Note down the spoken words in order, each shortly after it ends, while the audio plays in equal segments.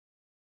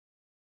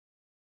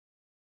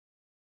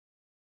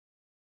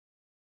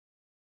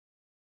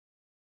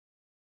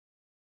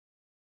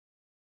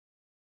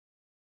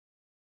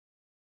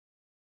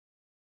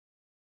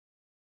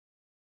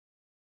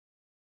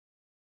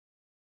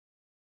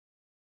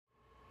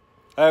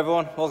Hi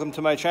everyone, welcome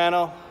to my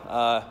channel,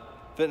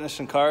 Fitness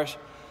and Cars.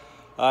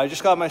 I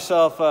just got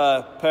myself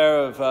a pair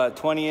of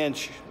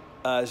 20-inch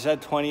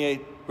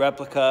Z28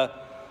 Replica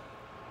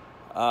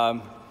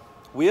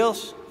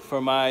wheels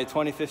for my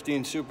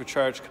 2015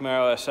 Supercharged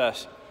CAMARO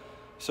SS.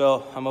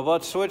 So I'm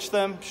about to switch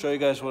them, show you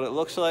guys what it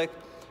looks like,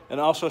 and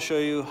also show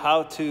you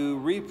how to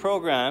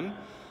reprogram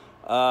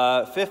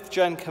 5th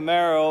gen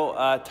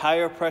CAMARO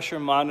tire pressure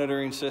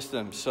monitoring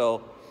system.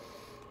 So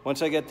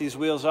once I get these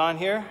wheels on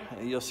here,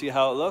 you'll see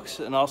how it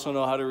looks and also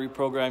know how to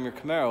reprogram your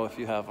CAMARO if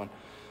you have one.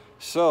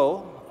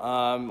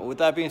 So with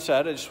that being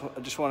said, I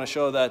just want to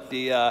show that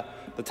the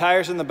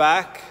tires in the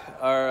back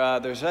are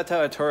they're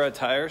Z28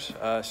 tires.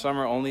 Some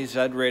are only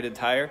Z rated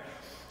tire,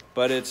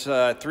 but it's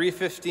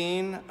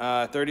 315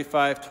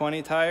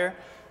 35/20 tire,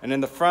 and in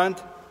the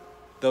front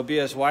they'll be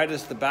as wide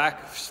as the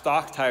back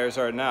stock tires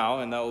are now,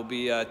 and that will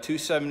be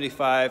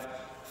 275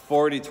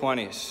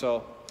 40/20s.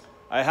 So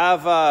I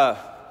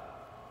have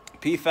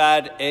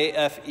PFAD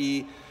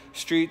AFE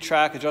street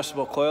track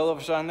adjustable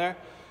coilovers on there.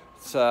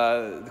 It's,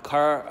 the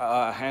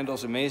car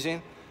handles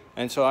amazing,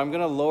 and so I'm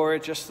gonna lower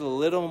it just a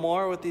little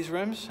more with these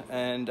rims,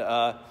 and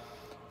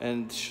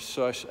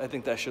so I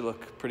think that should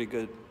look pretty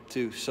good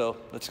too. So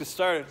let's get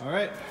started. All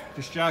right,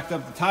 just jacked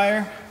up the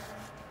tire,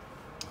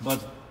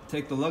 but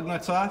take the lug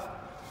nuts off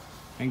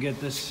and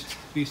get this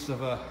beast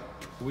of a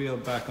wheel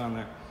back on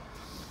there.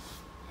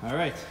 All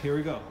right, here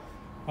we go.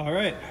 All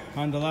right,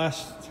 on the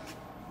last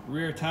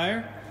rear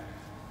tire,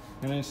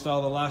 gonna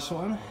install the last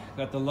one.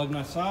 Got the lug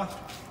nuts off,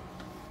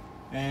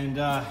 and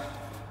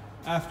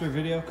after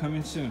video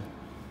coming soon.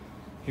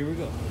 Here we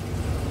go.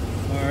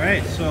 All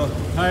right, so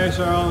tires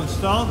are all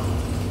installed.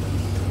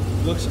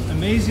 Looks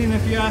amazing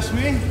if you ask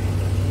me.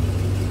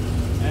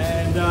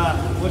 And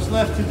what's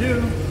left to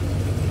do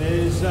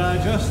is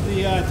just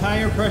the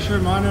tire pressure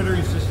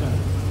monitoring system.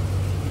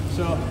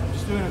 So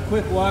just doing a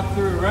quick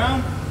walkthrough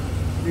around,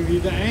 give you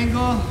the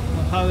angle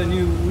of how the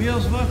new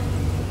wheels look,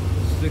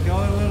 stick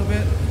out a little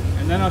bit,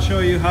 and then I'll show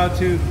you how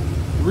to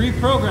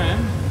reprogram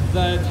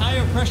the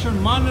tire pressure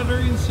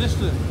monitoring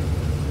system.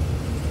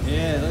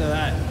 Yeah, look at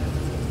that.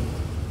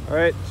 All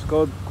right, it's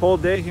a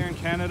cold day here in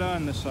Canada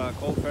on this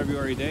cold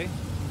February day,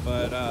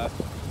 but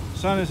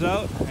sun is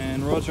out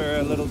and roads are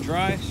a little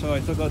dry, so I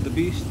took out the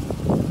beast,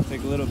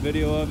 take a little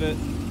video of it,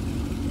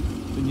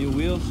 the new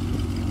wheels,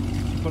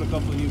 put a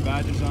couple of new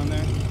badges on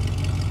there,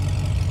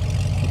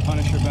 the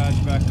Punisher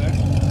badge back there.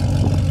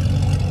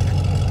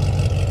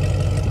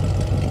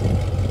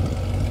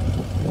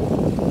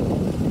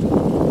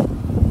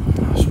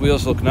 Those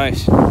wheels look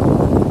nice.